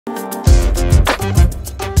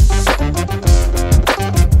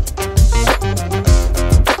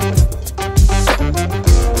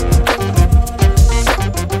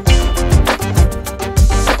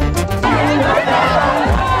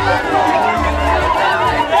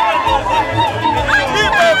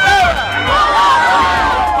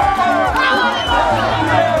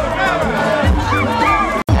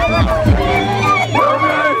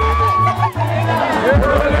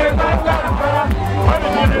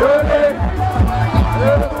To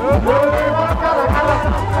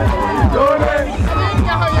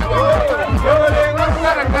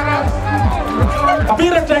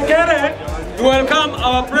welcome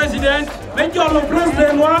our president,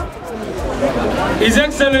 His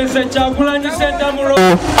Excellency Kyagulanyi.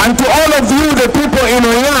 And to all of you, the people in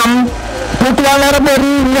Oyam, and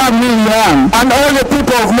all the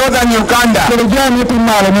people of northern Uganda,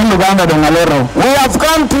 we have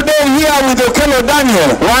come today here with Okello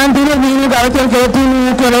Daniel,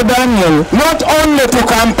 not only to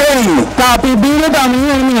campaign.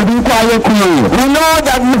 We know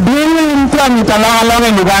that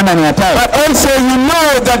but also you know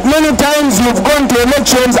that many times you've gone to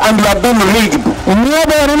elections and you have been rigged.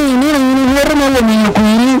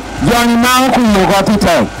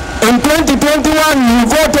 In 2021, you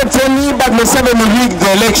voted for me, but Museveni rigged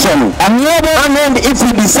the election. And if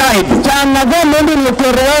you decide,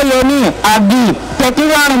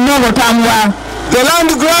 the land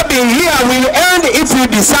grabbing here will end if you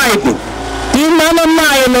decide. The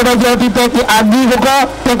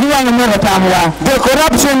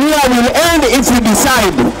corruption here will end if you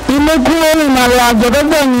decide. You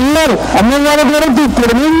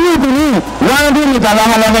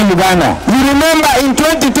remember in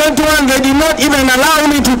 2021 they did not even allow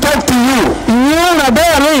me to talk to you.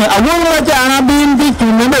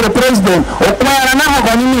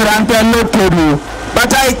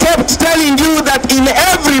 But I kept telling you that in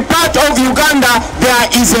every part of Uganda there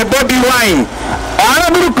is a Bobi wine.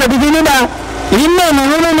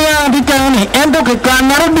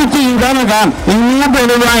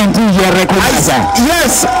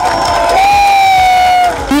 Yes.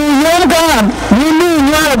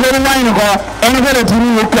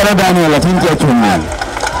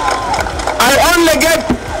 I only get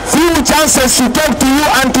few chances to talk to you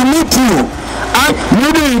and to meet you.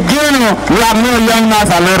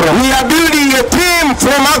 We are building a team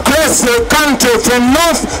from across the country, from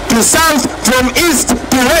north to south, from east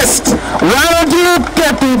to west. Why don't you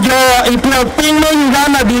get to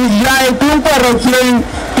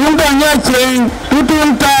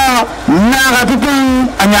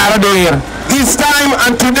this time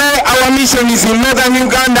and today our mission is in northern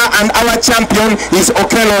Uganda and our champion is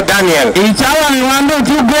Okello Daniel. I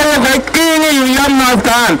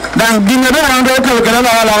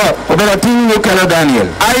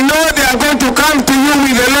know they are going to come to you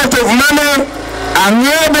with a lot of money.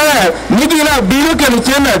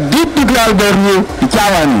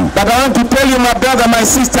 But I want to tell you, my brother, my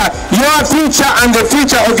sister, your future and the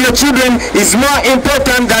future of your children is more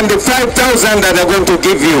important than the 5,000 that they're going to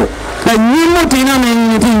give you. You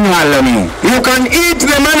can eat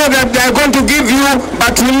the money that they are going to give you,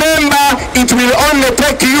 but remember, it will only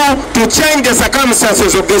take you to change the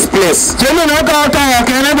circumstances of this place.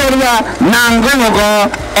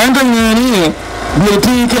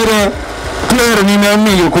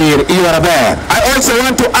 I also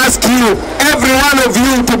want to ask you, every one of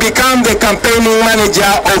you, to become the campaigning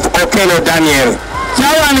manager of Okello Daniel.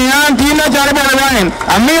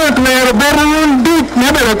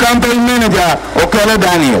 Campaign manager Okello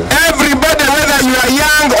Daniel. Everybody, whether you are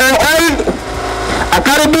young or old,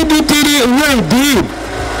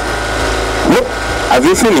 have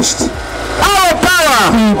you finished? Our power.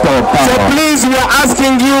 So please, we are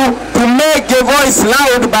asking you to make your voice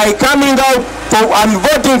loud by coming out and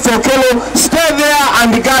voting for Okello. Stay there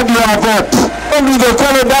and guard your vote. And with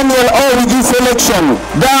Okello Daniel or with this election.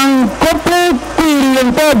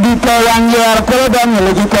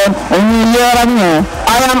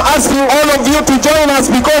 I am asking all of you to join us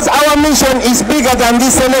because our mission is bigger than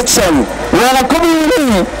this election.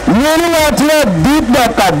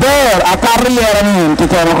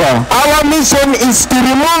 Our mission is to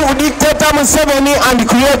remove dictator Museveni and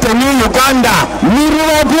create a new Uganda.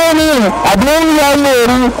 Museveni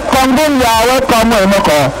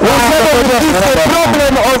is the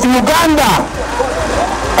problem of Uganda.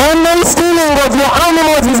 And the stealing of your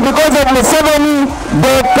animals is because of Museveni.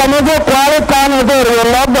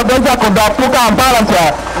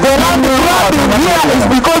 The land grabbing here is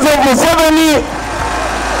because of Museveni.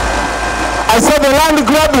 I said the land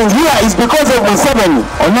grabbing here is because of Museveni.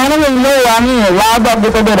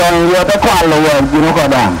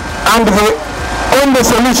 And the only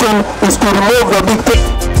solution is to remove the dictator.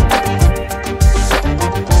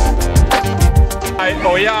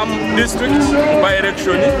 Oyam district by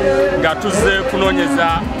election gatuze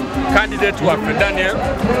kunonyeza candidate wa Daniel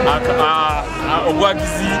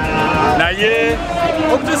obwagizi naye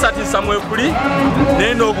okutusatisa mwekuli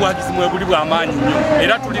neno obwagizi mwebuli bwa maanyi nnyo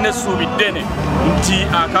era tuline suubi ddene nti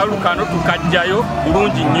akalu kano tukajjayo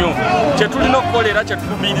bulungi nnyo kye tulina okukolera kye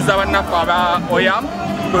tukubiriza bannaffe aba Oyam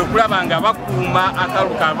kwe kulaba nga bakuuma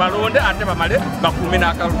akalu kaabwe balonde ate bamale bakuume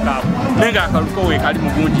n'akalu kaabwe naye nga akalu ko weekali mu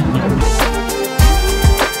bungi nnyo.